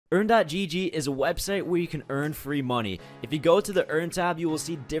Earn.gg is a website where you can earn free money. If you go to the Earn tab, you will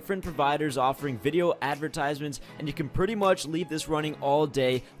see different providers offering video advertisements, and you can pretty much leave this running all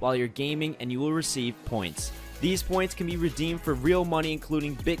day while you're gaming and you will receive points. These points can be redeemed for real money,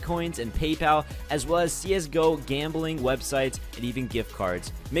 including Bitcoins and PayPal, as well as CSGO, gambling, websites, and even gift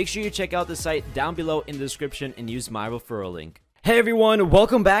cards. Make sure you check out the site down below in the description and use my referral link. Hey everyone,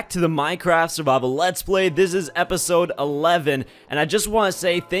 welcome back to the Minecraft Survival Let's Play. This is episode 11, and I just want to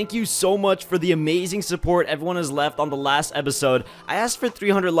say thank you so much for the amazing support everyone has left on the last episode. I asked for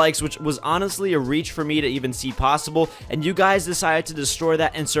 300 likes, which was honestly a reach for me to even see possible, and you guys decided to destroy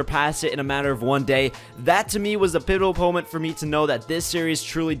that and surpass it in a matter of one day. That to me was a pivotal moment for me to know that this series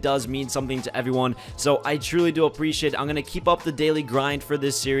truly does mean something to everyone, so I truly do appreciate it. I'm going to keep up the daily grind for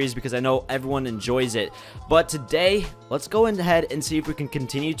this series because I know everyone enjoys it. But today, let's go ahead and see if we can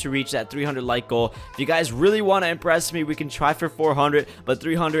continue to reach that 300 like goal. If you guys really want to impress me, we can try for 400, but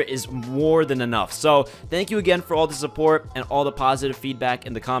 300 is more than enough. So thank you again for all the support and all the positive feedback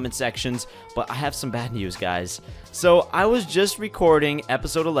in the comment sections. But I have some bad news, guys. So I was just recording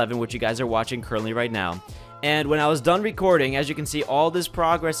episode 11, which you guys are watching currently right now, and when I was done recording, as you can see, all this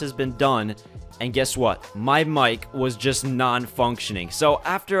progress has been done. And guess what? My mic was just non-functioning. So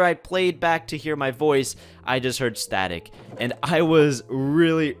after I played back to hear my voice, I just heard static. And I was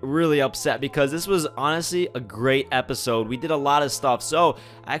really upset because this was honestly a great episode. We did a lot of stuff. So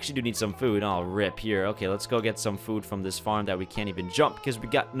I actually do need some food. I'll rip here. Okay, let's go get some food from this farm that we can't even jump because we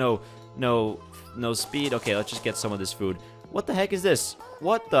got no speed. Okay, let's just get some of this food. What the heck is this?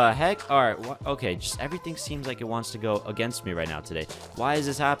 What the heck? Alright, okay, just everything seems like it wants to go against me right now today. Why is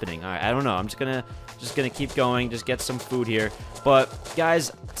this happening? Alright, I don't know. I'm just gonna keep going, just get some food here. But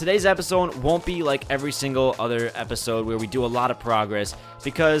guys, today's episode won't be like every single other episode where we do a lot of progress,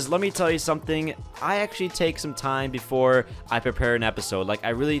 because let me tell you something, I actually take some time before I prepare an episode. Like, I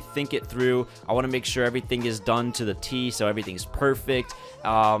really think it through. I want to make sure everything is done to the T, so everything's perfect.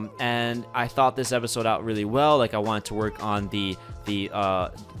 And I thought this episode out really well. Like, I wanted to work on the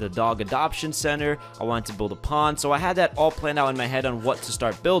dog adoption center. I wanted to build a pond, so I had that all planned out in my head on what to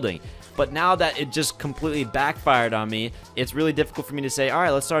start building. But now that it just completely backfired on me, it's really difficult for me to say, all right,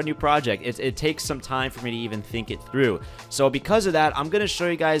 let's start a new project. It takes some time for me to even think it through. So because of that, I'm going to show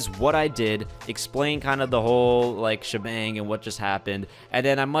you guys what I did, explain kind of the whole like shebang and what just happened, and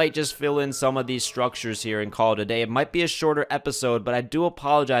then I might just fill in some of these structures here and call it a day. It might be a shorter episode, but I do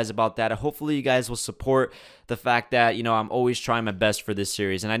apologize about that. Hopefully you guys will support the fact that, you know, I'm always trying my best for this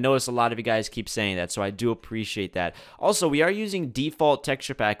series, and I notice a lot of you guys keep saying that, so I do appreciate that. Also, we are using default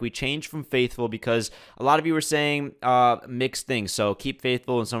texture pack. We changed from faithful because a lot of you were saying mixed things, so keep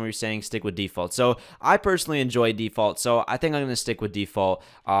faithful, and some of you are saying stick with default. So I personally enjoy default, so I think I'm going to stick with default.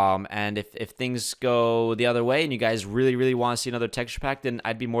 And if things go the other way and you guys really want to see another texture pack, then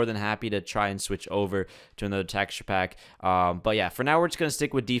I'd be more than happy to try and switch over to another texture pack. But yeah, for now we're just going to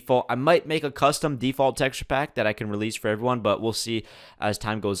stick with default. I might make a custom default texture pack that I can release for everyone, but we'll see as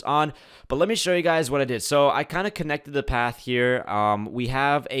time goes on. But let me show you guys what I did. So I kind of connected the path here. We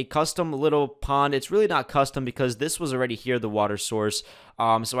have a custom little pond. It's really not custom because this was already here, the water source.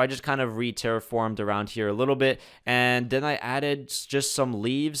 So I just kind of re-terraformed around here a little bit, and then I added just some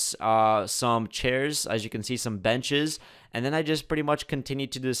leaves, some chairs, as you can see, some benches, and then I just pretty much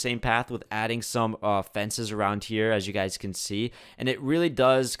continued to do the same path with adding some fences around here, as you guys can see, and it really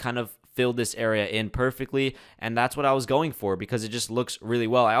does kind of fill this area in perfectly, and that's what I was going for because it just looks really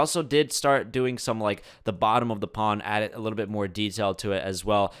well. I also did start doing some like the bottom of the pond, added a little bit more detail to it as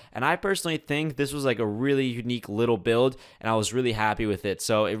well, and I personally think this was like a really unique little build, and I was really happy with it.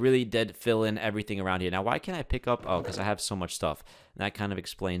 So it really did fill in everything around here. Now why can't I pick up? Oh, because I have so much stuff. And that kind of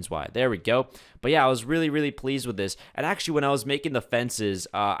explains why. There we go. But yeah, I was really pleased with this. And actually, when I was making the fences,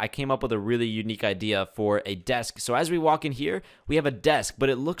 I came up with a really unique idea for a desk. So as we walk in here, we have a desk, but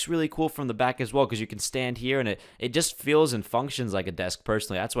it looks really cool from the back as well because you can stand here and it just feels and functions like a desk.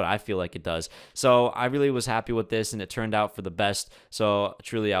 Personally, that's what I feel like it does. So I really was happy with this, and it turned out for the best. So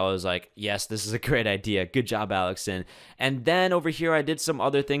truly, I was like, yes, this is a great idea. Good job, Alxton. And then over here, I did some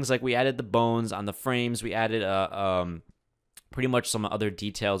other things, like we added the bones on the frames. We added pretty much some other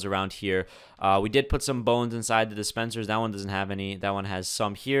details around here. We did put some bones inside the dispensers. That one doesn't have any. That one has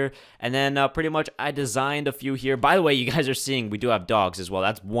some here. And then pretty much I designed a few here. By the way, you guys are seeing we do have dogs as well.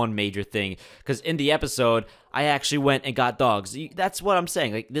 That's one major thing, because in the episode, I actually went and got dogs. That's what I'm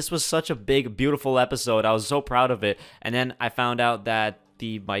saying. Like, this was such a big, beautiful episode. I was so proud of it. And then I found out that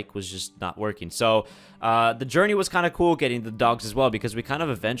the mic was just not working. So the journey was kind of cool getting the dogs as well, because we kind of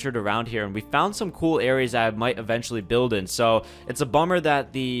adventured around here and we found some cool areas that I might eventually build in. So it's a bummer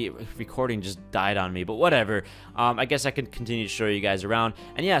that the recording just died on me, but whatever. I guess I can continue to show you guys around.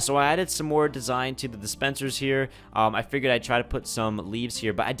 And yeah, so I added some more design to the dispensers here. I figured I'd try to put some leaves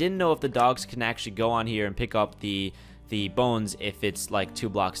here, but I didn't know if the dogs can actually go on here and pick up the bones if it's like 2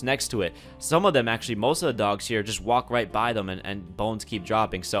 blocks next to it. Some of them, actually most of the dogs here, just walk right by them and bones keep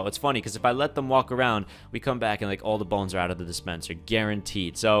dropping. So it's funny because if I let them walk around, we come back and like all the bones are out of the dispenser,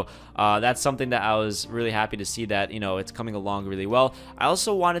 guaranteed. So that's something that I was really happy to see, that, you know, it's coming along really well. I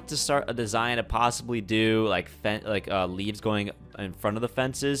also wanted to start a design to possibly do like leaves going in front of the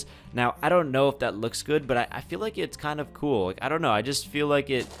fences. Now I don't know if that looks good, but I feel like it's kind of cool. Like, I don't know, I just feel like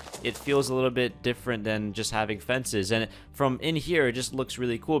it feels a little bit different than just having fences. And from in here it just looks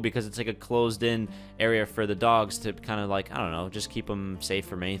really cool because it's like a closed in area for the dogs to kind of like, I don't know, just keep them safe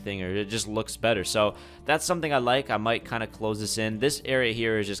from anything, or it just looks better. So that's something I like. I might kind of close this in. This area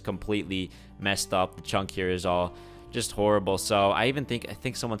here is just completely messed up. The chunk here is all just horrible. So I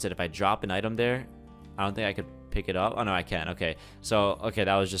think someone said if I drop an item there, I don't think I could pick it up. Oh no, I can. Okay, so okay,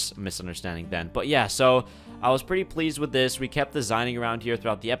 that was just a misunderstanding then. But yeah, so I was pretty pleased with this. We kept designing around here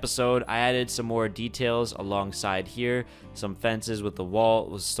throughout the episode. I added some more details alongside here, some fences with the wall,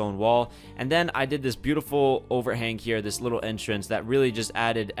 with stone wall, and then I did this beautiful overhang here, this little entrance that really just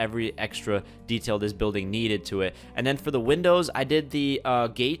added every extra detail this building needed to it. And then for the windows, I did the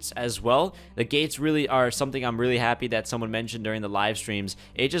gates as well. The gates really are something I'm really happy that someone mentioned during the live streams.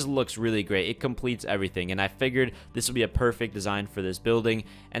 It just looks really great. It completes everything, and I figured this would be a perfect design for this building.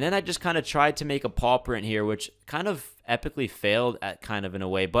 And then I just kind of tried to make a paw print here, which kind of epically failed at kind of in a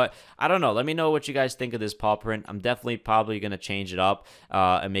way, but I don't know. Let me know what you guys think of this paw print. I'm definitely probably going to change it up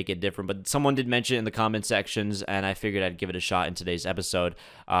and make it different, but someone did mention it in the comment sections and I figured I'd give it a shot in today's episode.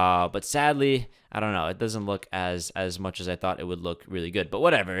 But sadly, I don't know, it doesn't look as much as I thought it would look really good, but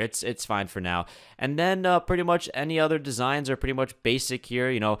whatever, it's fine for now. And then pretty much any other designs are pretty much basic here.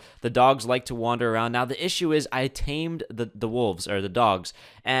 You know, the dogs like to wander around. Now the issue is I tamed the wolves, or the dogs,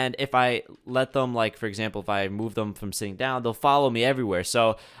 and if I let them, like for example, if I move them from sitting down, they'll follow me everywhere.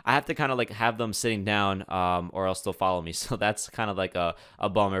 So I have to kind of like have them sitting down or else they'll follow me. So that's kind of like a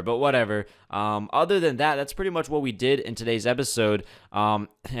bummer, but whatever. Other than that, that's pretty much what we did in today's episode.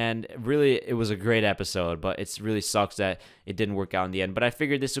 And really it was a great episode, but it really sucks that it didn't work out in the end. But I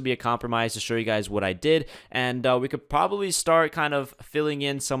figured this would be a compromise to show you guys what I did, and we could probably start kind of filling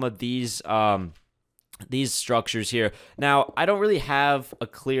in some of these structures here. Now, I don't really have a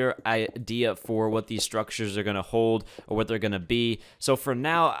clear idea for what these structures are going to hold or what they're going to be. So for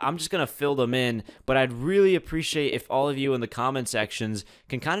now, I'm just going to fill them in, but I'd really appreciate if all of you in the comment sections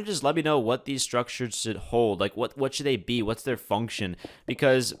can kind of just let me know what these structures should hold. Like what should they be? What's their function?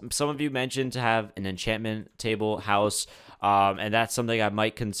 Because some of you mentioned to have an enchantment table house, and that's something I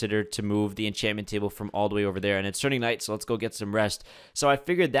might consider to move the enchantment table from all the way over there. And it's turning night, so let's go get some rest. So I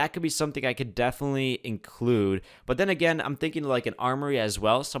figured that could be something I could definitely include. But then again, I'm thinking like an armory as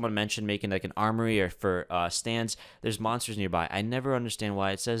well. Someone mentioned making like an armory or for stands. There's monsters nearby. I never understand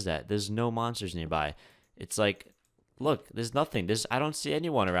why it says that. There's no monsters nearby. It's like, look, there's nothing. I don't see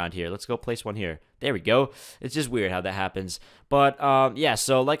anyone around here. Let's go place one here. There we go. It's just weird how that happens. But yeah,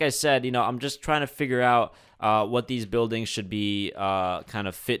 so like I said, you know, I'm just trying to figure out what these buildings should be kind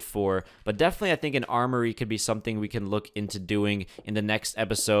of fit for. But definitely I think an armory could be something we can look into doing in the next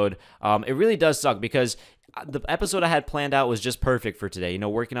episode. It really does suck because the episode I had planned out was just perfect for today. You know,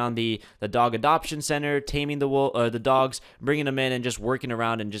 working on the dog adoption center, taming the dogs, bringing them in, and just working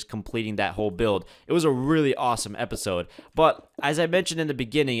around and just completing that whole build. It was a really awesome episode. But as I mentioned in the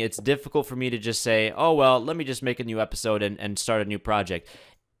beginning, it's difficult for me to just say, oh, well, let me just make a new episode and start a new project.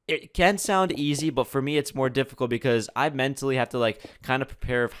 It can sound easy, but for me, it's more difficult because I mentally have to like kind of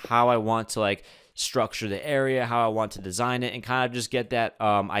prepare of how I want to like structure the area, how I want to design it, and kind of just get that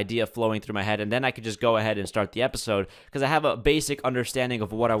idea flowing through my head, and then I could just go ahead and start the episode because I have a basic understanding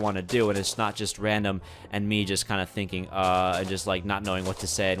of what I want to do, and it's not just random and me just kind of thinking and just like not knowing what to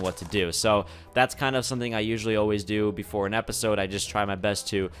say and what to do. So that's kind of something I usually always do before an episode. I just try my best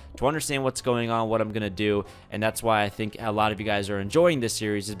to understand what's going on, what I'm gonna do, and that's why I think a lot of you guys are enjoying this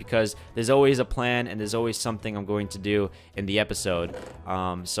series, is because there's always a plan and there's always something I'm going to do in the episode.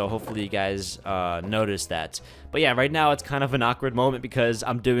 So hopefully you guys notice that. But yeah, right now it's kind of an awkward moment because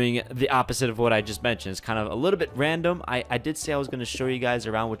I'm doing the opposite of what I just mentioned. It's kind of a little bit random. I did say I was going to show you guys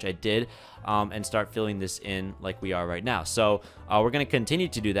around, which I did, and start filling this in like we are right now. So we're going to continue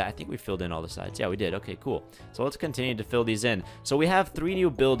to do that. I think we filled in all the sides. Yeah, we did. Okay, cool. So let's continue to fill these in. So we have 3 new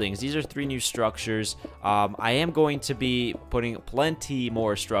buildings. These are 3 new structures. I am going to be putting plenty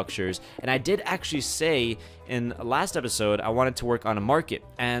more structures, and I did actually say in last episode I wanted to work on a market,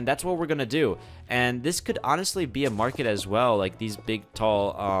 and that's what we're gonna do. And this could honestly be a market as well. Like these big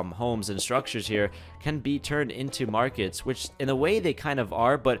tall homes and structures here can be turned into markets, which in a way they kind of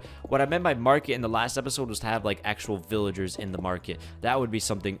are. But what I meant by market in the last episode was to have like actual villagers in the market. That would be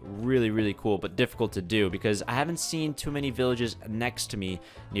something really cool, but difficult to do because I haven't seen too many villages next to me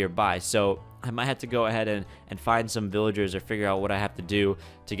nearby. So I might have to go ahead and find some villagers or figure out what I have to do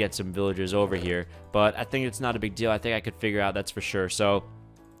to get some villagers over here. But I think it's not a big deal. I think I could figure out, that's for sure. So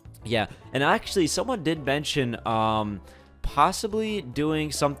yeah, and actually someone did mention possibly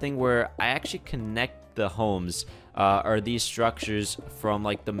doing something where I actually connect the homes or these structures from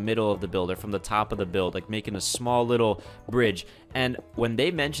like the middle of the build or from the top of the build, like making a small little bridge. And when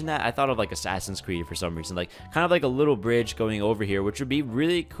they mentioned that, I thought of like Assassin's Creed for some reason, like kind of like a little bridge going over here, which would be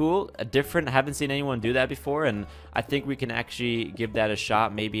really cool, different. I haven't seen anyone do that before, and I think we can actually give that a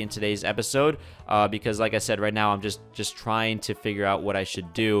shot maybe in today's episode, because like I said, right now I'm just trying to figure out what I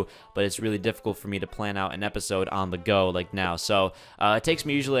should do, but it's really difficult for me to plan out an episode on the go like now. So it takes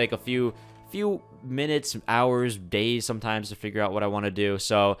me usually like a few minutes, hours, days sometimes to figure out what I want to do.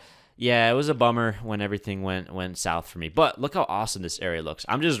 So yeah, it was a bummer when everything went south for me. But look how awesome this area looks.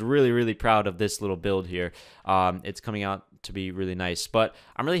 I'm just really proud of this little build here. It's coming out to be really nice, but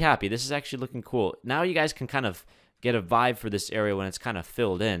I'm really happy. This is actually looking cool. Now you guys can kind of get a vibe for this area when it's kind of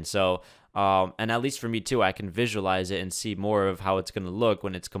filled in. So and at least for me too, I can visualize it and see more of how it's going to look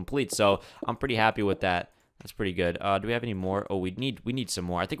when it's complete. So I'm pretty happy with that. That's pretty good. Do we have any more? Oh, we need some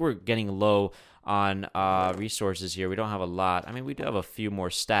more. I think we're getting low on resources here. We don't have a lot. I mean, we do have a few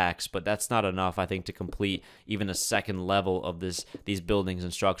more stacks, but that's not enough, I think, to complete even a second level of these buildings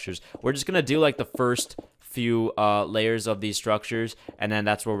and structures. We're just gonna do like the first few layers of these structures, and then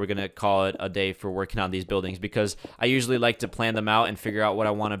that's where we're gonna call it a day for working on these buildings, because I usually like to plan them out and figure out what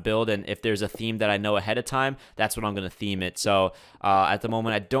I want to build, and if there's a theme that I know ahead of time, that's what I'm gonna theme it. So at the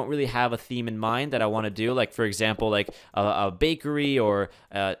moment I don't really have a theme in mind that I want to do, like for example like a bakery or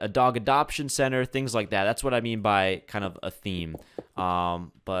a dog adoption center, things like that. That's what I mean by kind of a theme.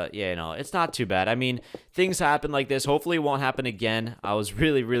 But yeah, you know, it's not too bad. I mean, things happen like this. Hopefully it won't happen again. I was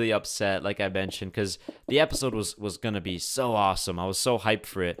really upset, like I mentioned, because the episode was gonna be so awesome. I was so hyped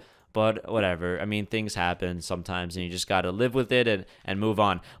for it. But whatever. I mean, things happen sometimes, and you just gotta live with it and move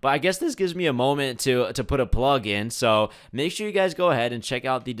on. But I guess this gives me a moment to put a plug in. So make sure you guys go ahead and check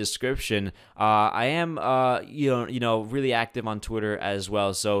out the description. I am you know really active on Twitter as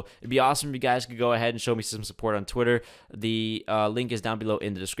well. So it'd be awesome if you guys could go ahead and show me some support on Twitter. The link is down below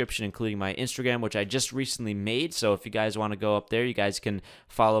in the description, including my Instagram, which I just recently made. So if you guys want to go up there, you guys can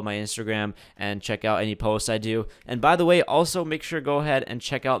follow my Instagram and check out any posts I do. And by the way, also make sure to go ahead and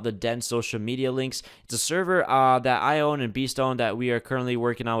check out the Den social media links. It's a server that I own and Beast own that we are currently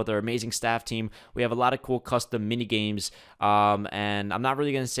working on with our amazing staff team. We have a lot of cool custom mini games, and I'm not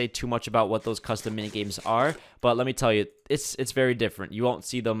really going to say too much about what those custom mini games are, but let me tell you, it's very different. You won't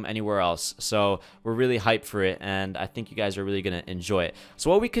see them anywhere else. So we're really hyped for it, and I think you guys are really going to enjoy it.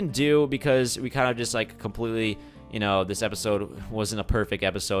 So what we can do, because we kind of just like completely, you know, this episode wasn't a perfect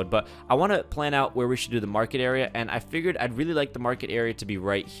episode, but I want to plan out where we should do the market area, and I figured I'd really like the market area to be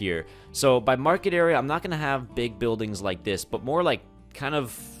right here. So by market area, I'm not going to have big buildings like this, but more like kind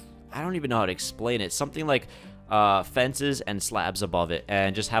of, I don't even know how to explain it, something like fences and slabs above it,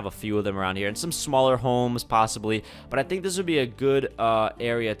 and just have a few of them around here, and some smaller homes possibly. But I think this would be a good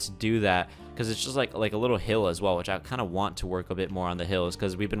area to do that, because it's just like a little hill as well, which I kind of want to work a bit more on the hills,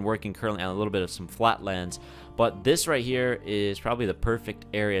 because we've been working currently on a little bit of some flatlands. But this right here is probably the perfect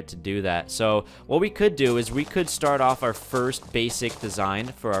area to do that. So what we could do is we could start off our first basic design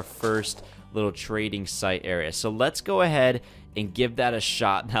for our first little trading site area. So let's go ahead and give that a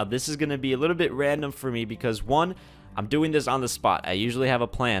shot. Now this is going to be a little bit random for me, because one, I'm doing this on the spot. I usually have a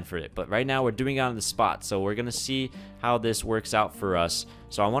plan for it, but right now we're doing it on the spot. So we're going to see how this works out for us.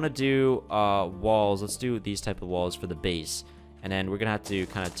 So I want to do walls. Let's do these type of walls for the base. And then we're going to have to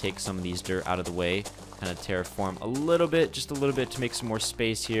kind of take some of these dirt out of the way, kind of terraform a little bit, just a little bit, to make some more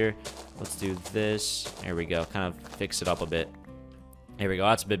space here. Let's do this. There we go. Kind of fix it up a bit. There we go.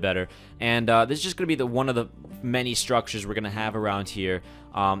 That's a bit better. And this is just going to be one of the many structures we're going to have around here.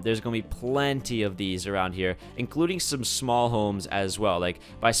 There's going to be plenty of these around here, including some small homes as well. Like,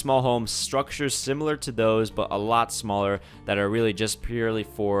 by small homes, structures similar to those, but a lot smaller, that are really just purely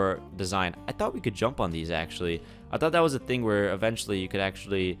for design. I thought we could jump on these, actually. I thought that was a thing where eventually you could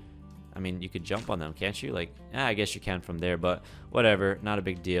actually... I mean, you could jump on them, can't you? Like, I guess you can from there, but whatever, not a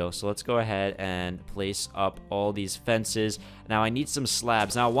big deal. So let's go ahead and place up all these fences. Now, I need some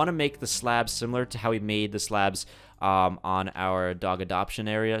slabs. Now, I want to make the slabs similar to how we made the slabs on our dog adoption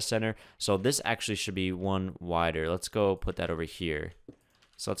area center. So this actually should be one wider. Let's go put that over here.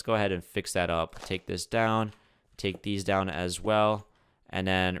 So let's go ahead and fix that up. Take this down, take these down as well, and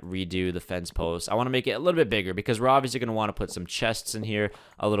then redo the fence posts. I want to make it a little bit bigger because we're obviously going to want to put some chests in here,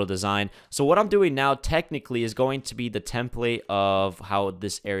 a little design. So what I'm doing now technically is going to be the template of how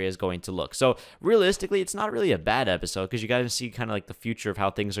this area is going to look. So realistically, it's not really a bad episode because you guys see kind of like the future of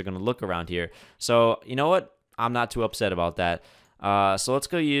how things are going to look around here. So you know what? I'm not too upset about that. So let's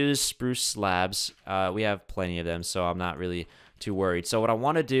go use spruce slabs. We have plenty of them, so I'm not really too worried. So what I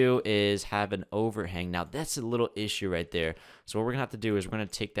want to do is have an overhang. Now that's a little issue right there. So what we're gonna have to do is we're gonna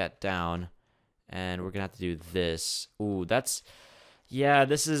take that down, and we're gonna have to do this. Ooh, that's, yeah,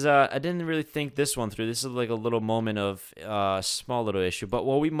 this is I didn't really think this one through. This is like a little moment of small little issue. But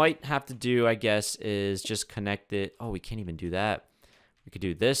what we might have to do, I guess, is just connect it. Oh, we can't even do that. We could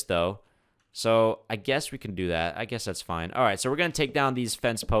do this though. So I guess we can do that. I guess that's fine. All right, so we're gonna take down these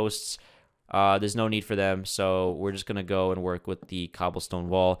fence posts. There's no need for them, so we're just gonna go and work with the cobblestone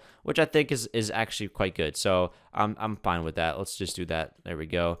wall, which I think is actually quite good. So I'm fine with that. Let's just do that. There we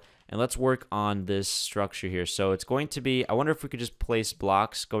go. And let's work on this structure here. So it's going to be, I wonder if we could just place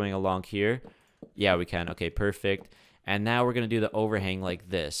blocks going along here. Yeah, we can. Okay, perfect. And now we're gonna do the overhang like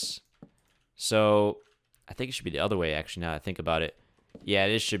this. So I think it should be the other way, actually, now that I think about it. Yeah,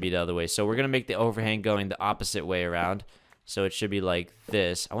 it should be the other way. So we're gonna make the overhang going the opposite way around. So it should be like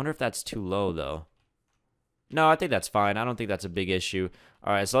this. I wonder if that's too low, though. No, I think that's fine. I don't think that's a big issue.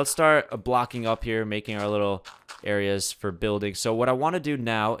 All right, so let's start blocking up here, making our little areas for building. So what I want to do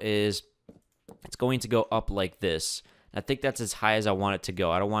now is it's going to go up like this. I think that's as high as I want it to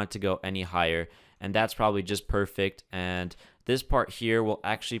go. I don't want it to go any higher, and that's probably just perfect. And this part here will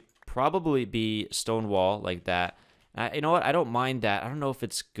actually probably be stone wall like that. You know what? I don't mind that. I don't know if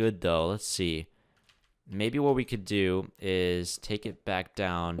it's good, though. Let's see. Maybe what we could do is take it back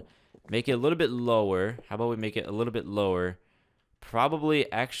down, make it a little bit lower. How about we make it a little bit lower? Probably,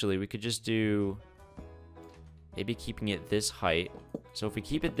 actually, we could just do maybe keeping it this height. So if we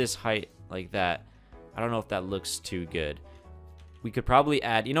keep it this height like that, I don't know if that looks too good. We could probably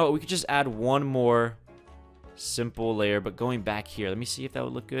add, you know what, we could just add one more simple layer, but going back here, let me see if that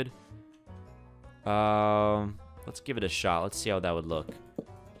would look good. Let's give it a shot. Let's see how that would look.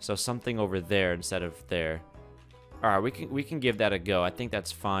 So something over there instead of there. All right, we can give that a go. I think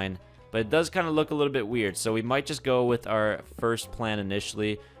that's fine, but it does kind of look a little bit weird. So we might just go with our first plan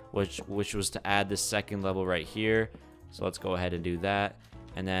initially, which was to add this second level right here. So let's go ahead and do that.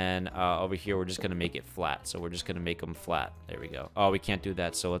 And then over here, we're just gonna make it flat. So we're just gonna make them flat. There we go. Oh, we can't do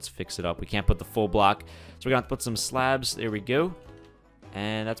that. So let's fix it up. We can't put the full block. So we're gonna have to put some slabs. There we go.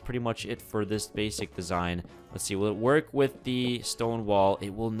 And that's pretty much it for this basic design. Let's see, will it work with the stone wall?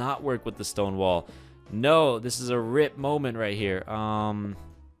 It will not work with the stone wall. No, this is a rip moment right here. All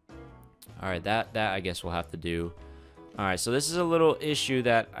right, that I guess we'll have to do. All right, so this is a little issue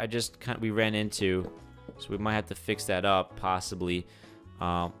that we ran into. So we might have to fix that up, possibly.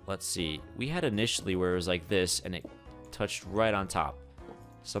 Let's see. We had initially where it was like this, and it touched right on top.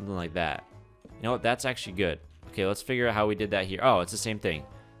 Something like that. You know what? That's actually good. Okay, let's figure out how we did that here. Oh, it's the same thing.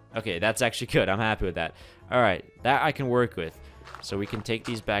 Okay, that's actually good. I'm happy with that. All right, that I can work with. So we can take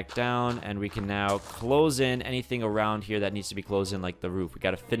these back down, and we can now close in anything around here that needs to be closed in, like the roof. We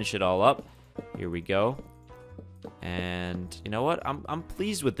got to finish it all up. Here we go. And you know what? I'm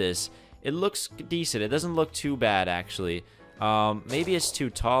pleased with this. It looks decent. It doesn't look too bad, actually. Maybe it's too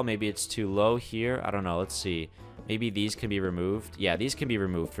tall. Maybe it's too low here. I don't know. Let's see. Maybe these can be removed. Yeah, these can be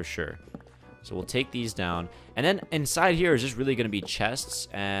removed for sure. So we'll take these down. And then inside here is just really going to be chests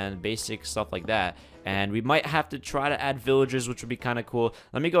and basic stuff like that. And we might have to try to add villagers, which would be kind of cool.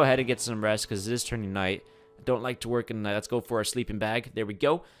 Let me go ahead and get some rest because it is turning night. I don't like to work in the night. Let's go for our sleeping bag. There we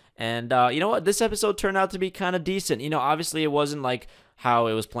go. And you know what? This episode turned out to be kind of decent. You know, obviously it wasn't like how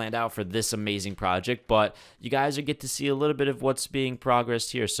it was planned out for this amazing project, but you guys will get to see a little bit of what's being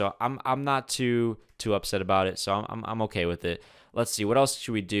progressed here. So I'm not too upset about it. So I'm okay with it. Let's see, what else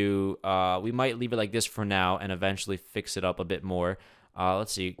should we do? We might leave it like this for now and eventually fix it up a bit more.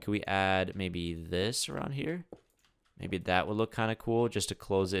 Let's see, can we add maybe this around here? Maybe that would look kind of cool just to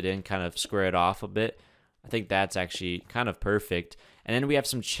close it in, kind of square it off a bit. I think that's actually kind of perfect. And then we have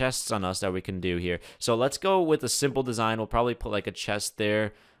some chests on us that we can do here. So let's go with a simple design. We'll probably put like a chest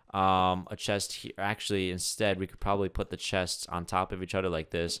there, a chest here. Actually, instead, we could probably put the chests on top of each other like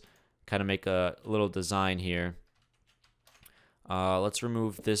this. Kind of make a little design here. Let's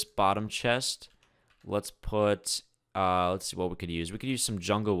remove this bottom chest. Let's put, let's see what we could use. We could use some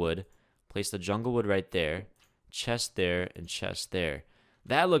jungle wood. Place the jungle wood right there. Chest there and chest there.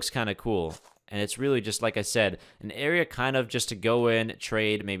 That looks kind of cool. And it's really just, like I said, an area kind of just to go in,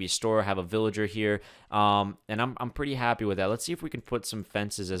 trade, maybe store, have a villager here. And I'm pretty happy with that. Let's see if we can put some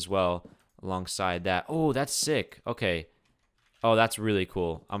fences as well alongside that. Oh, that's sick. Okay. Oh, that's really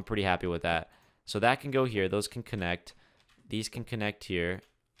cool. I'm pretty happy with that. So that can go here. Those can connect. These can connect here.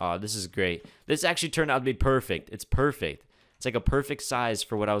 Oh, this is great. This actually turned out to be perfect. It's perfect. It's like a perfect size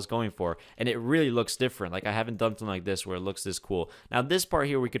for what I was going for. And it really looks different. Like I haven't done something like this where it looks this cool. Now this part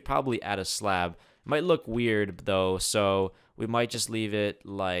here, we could probably add a slab. It might look weird though. So we might just leave it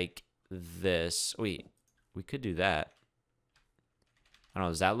like this. Wait, we could do that. I don't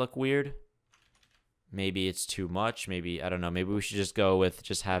know. Does that look weird? Maybe it's too much. Maybe, I don't know. Maybe we should just go with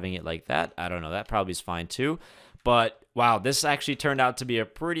just having it like that. I don't know. That probably is fine too. But wow, this actually turned out to be a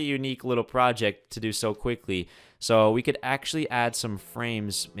pretty unique little project to do so quickly. So we could actually add some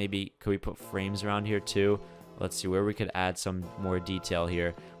frames. Maybe could we put frames around here too? Let's see where we could add some more detail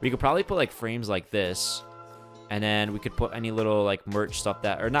here. We could probably put like frames like this. And then we could put any little like merch stuff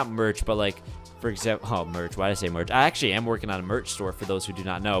that, or not merch, but like, for example, oh, merch. Why did I say merch? I actually am working on a merch store for those who do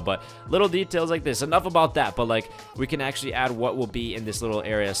not know, but little details like this. Enough about that, but like we can actually add what will be in this little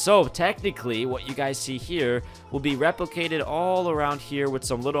area. So technically what you guys see here will be replicated all around here with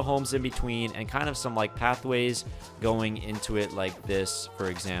some little homes in between and kind of some like pathways going into it like this, for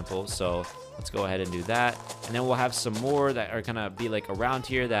example. So let's go ahead and do that. And then we'll have some more that are gonna be like around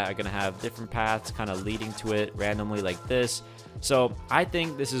here that are gonna have different paths kind of leading to it randomly like this. So I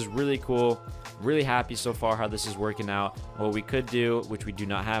think this is really cool. Really happy so far how this is working out. What we could do, which we do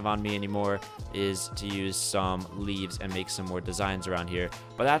not have on me anymore, is to use some leaves and make some more designs around here.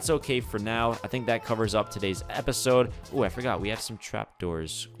 But that's okay for now. I think that covers up today's episode. Oh, I forgot. We have some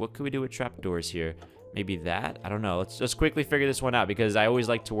trapdoors. What could we do with trapdoors here? Maybe that? I don't know. Let's just quickly figure this one out because I always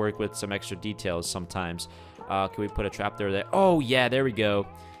like to work with some extra details sometimes. Can we put a trapdoor there? Oh, yeah, there we go.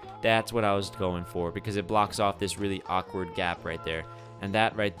 That's what I was going for because it blocks off this really awkward gap right there. And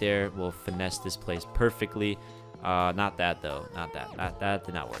that right there will finesse this place perfectly. Not that, though. Not that. That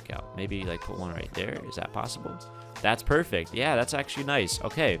did not work out. Maybe, like, put one right there. Is that possible? That's perfect. Yeah, that's actually nice.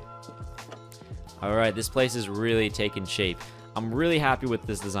 Okay. All right, this place is really taking shape. I'm really happy with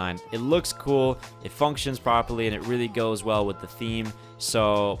this design. It looks cool, it functions properly, and it really goes well with the theme.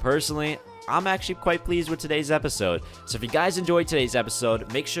 So personally, I'm actually quite pleased with today's episode. So if you guys enjoyed today's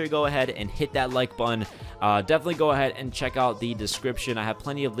episode, make sure you go ahead and hit that like button. Definitely go ahead and check out the description. I have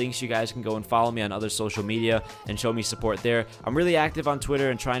plenty of links. You guys can go and follow me on other social media and show me support there. I'm really active on Twitter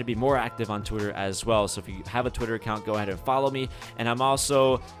and trying to be more active on Twitter as well. So if you have a Twitter account, go ahead and follow me. And I'm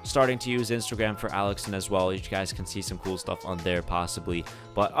also starting to use Instagram for Alxton as well. You guys can see some cool stuff on there possibly.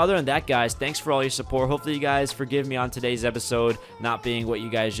 But other than that, guys, thanks for all your support. Hopefully you guys forgive me on today's episode not being what you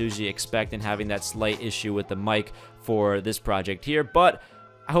guys usually expect and having that slight issue with the mic for this project here. But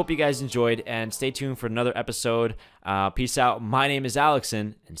I hope you guys enjoyed and stay tuned for another episode. Peace out. My name is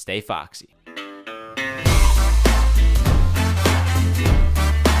Alxton and stay foxy.